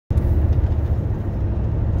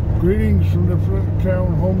Greetings from the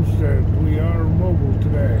Town Homestead. We are mobile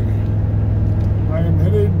today. I am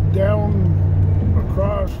headed down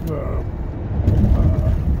across the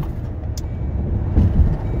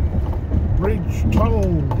bridge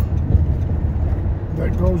tunnel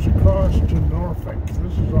that goes across to Norfolk.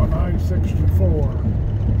 This is on I-64.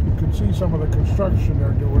 You can see some of the construction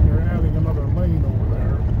they're doing. They're adding another lane over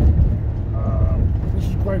there. This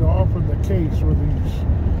is quite often the case with these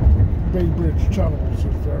Bay Bridge tunnels, is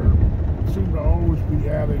they seem to always be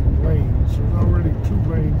adding lanes. There's already 2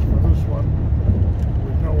 lanes for this one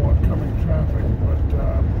with no oncoming traffic, but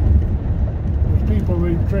there's people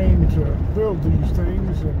they've trained to build these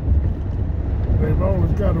things, and they've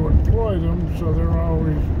always got to employ them, so they're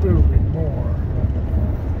always building more.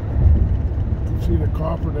 You can see the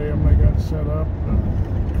copper dam they got set up,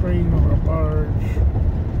 the crane on a barge.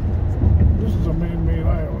 This is a man-made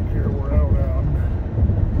island here we're out on.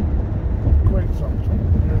 Quite something.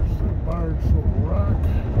 There's the barge full of rock.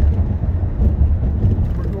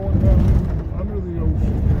 We're going down under the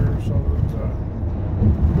ocean here so that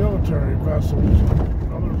military vessels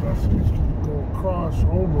and other vessels can go across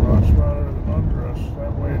over us rather than under us.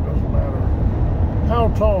 That way it doesn't matter how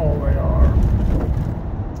tall they are.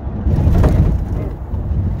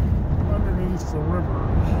 Underneath the river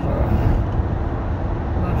is,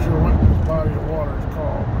 not sure what this body of water is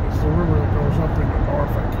called, but it's the river that goes up into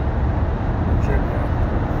Norfolk, Virginia.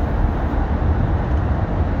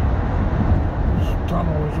 This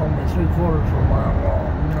tunnel is only 3/4 of a mile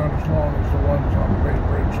long, not as long as the ones on the Bay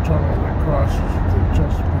Bridge tunnel that crosses the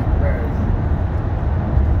Chesapeake Bay.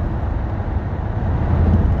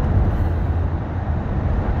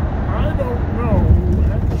 I don't know,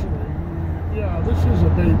 actually. Yeah, this is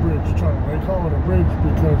a Bay Bridge tunnel. They call it a bridge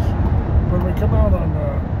because when we come out on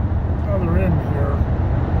the other end here,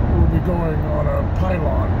 we'll be going on a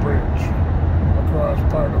pylon bridge across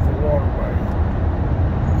part of the waterway.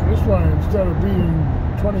 This one, instead of being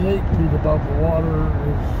 28 feet above the water,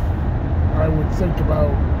 is, I would think,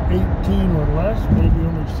 about 18 or less, maybe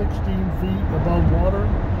only 16 feet above water.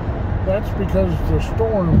 That's because the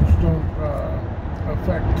storms don't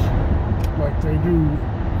affect like they do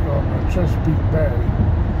on the Chesapeake Bay.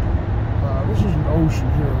 This is an ocean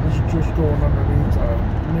here. This is just going underneath a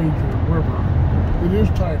major river. It is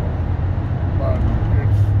tidal, but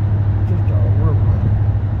it's just a river.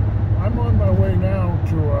 I'm on my way now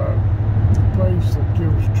to a place that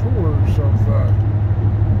gives tours of the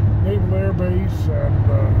Naval Air Base and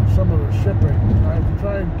some of the shipping. I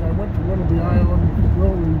went to Willoughby Island,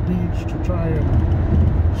 Willoughby Beach to try and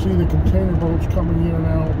see the container boats coming in and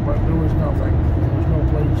out, but there was nothing. There was no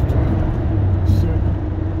place to sit,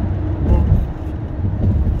 look,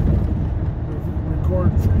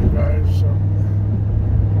 record for you guys, so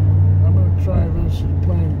I'm going to try this as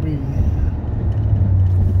plan B.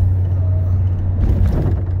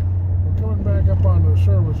 We're coming back up on the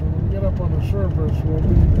surface, and when we get up on the surface, we'll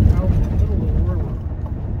be out in the middle of the river.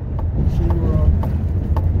 See, we're on,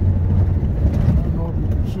 I don't know if you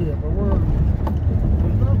can see it, but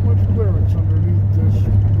there's not much clearance underneath this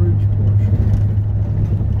bridge portion.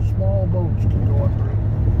 Small boats can go under it.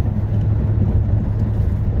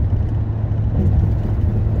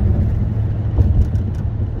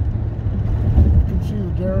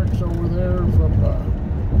 Derricks over there from the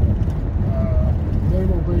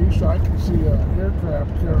naval base. I can see an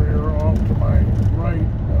aircraft carrier off to my right.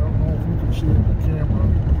 I don't know if you can see it in the camera.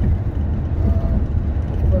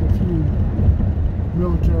 There's quite a few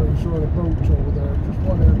military sort of boats over there. Just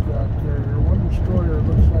one aircraft carrier. One destroyer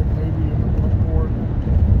looks like maybe in the port.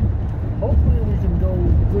 Hopefully we can go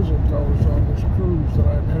visit those on this cruise that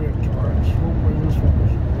I'm headed towards. Hopefully this one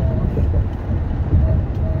isn't launched.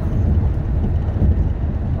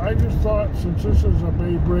 I just thought, since this is a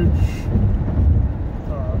Bay Bridge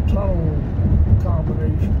tunnel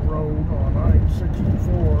combination road on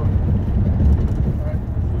I-64,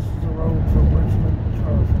 this is the road from Richmond,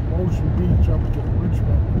 from Ocean Beach up to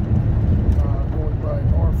Richmond, going by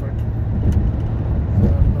Norfolk.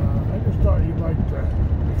 And I just thought you'd like to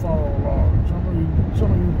follow along.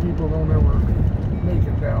 Some of you people don't ever make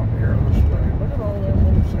it down here this way. Look at all them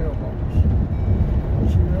little sailboats. You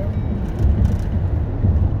see that?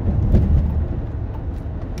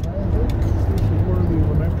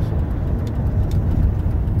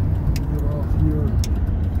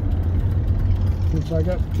 Since I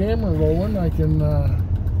got the camera rolling, I can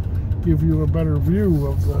give you a better view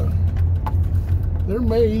of the. There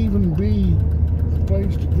may even be a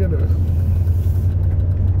place to get a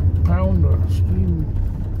pound of steamed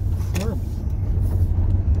shrimp.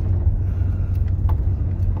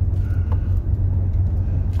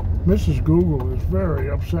 Mrs. Google is very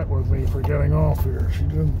upset with me for getting off here. She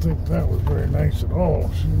didn't think that was very nice at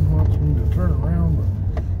all. She wants me to turn around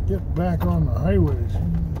and get back on the highway.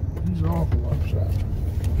 She's awful upset.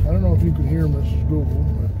 I don't know if you can hear Mrs. Google,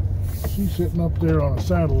 but she's sitting up there on a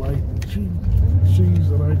satellite and she sees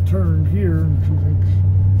that I turned here and she thinks,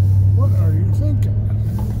 what are you thinking?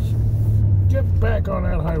 Get back on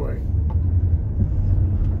that highway.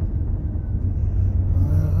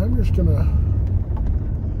 I'm just gonna,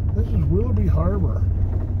 this is Willoughby Harbor.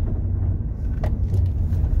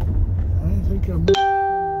 I think I'm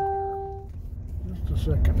just a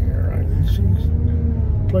second here. I see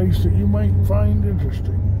a place that you might find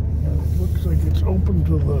interesting. And it looks like it's open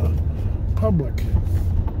to the public.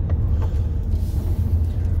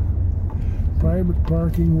 Private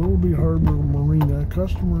parking, Willoughby Harbor Marina,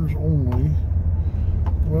 customers only.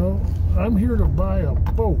 Well, I'm here to buy a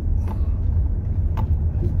boat.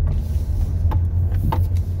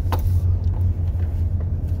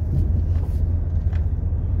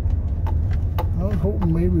 I was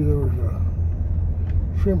hoping maybe there was a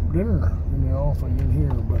shrimp dinner in the offing in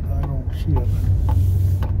here, but I don't see it.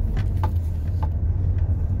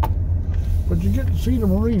 But you get to see the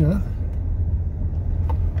marina,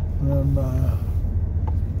 and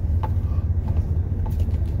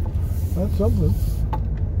that's something.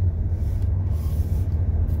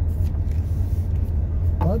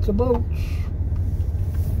 Lots of boats.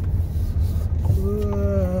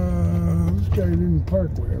 This guy didn't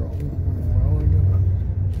park where. Well, I gotta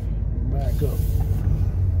back up.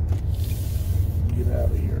 Get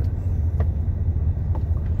out of here.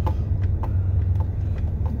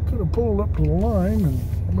 Could have pulled up to the line and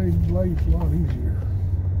made life a lot easier.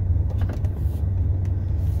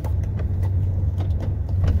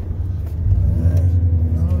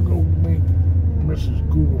 I'll go make Mrs.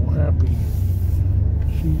 Google happy.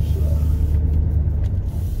 She's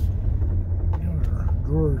got her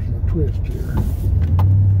drawers in a twist here.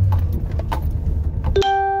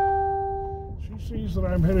 She sees that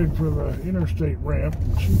I'm headed for the interstate ramp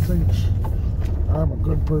and she thinks I'm a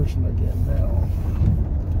good person again now.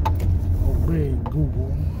 Obey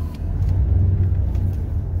Google.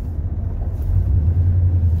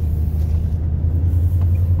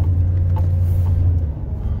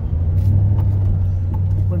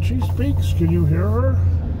 When she speaks, can you hear her?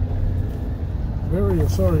 Very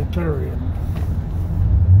authoritarian.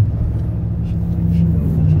 She thinks she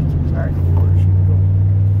knows just exactly where she's going.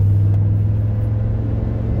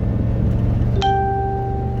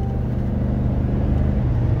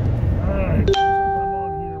 Alright, I'm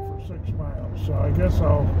on here for 6 miles, so I guess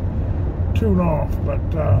I'll tune off,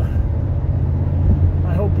 but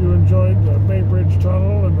I hope you enjoyed the Bay Bridge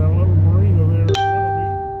Tunnel and the little marina there at Willoughby.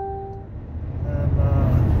 And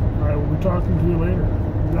I will be talking to you later.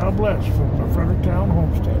 God bless from the Fredericktown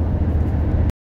Homestead.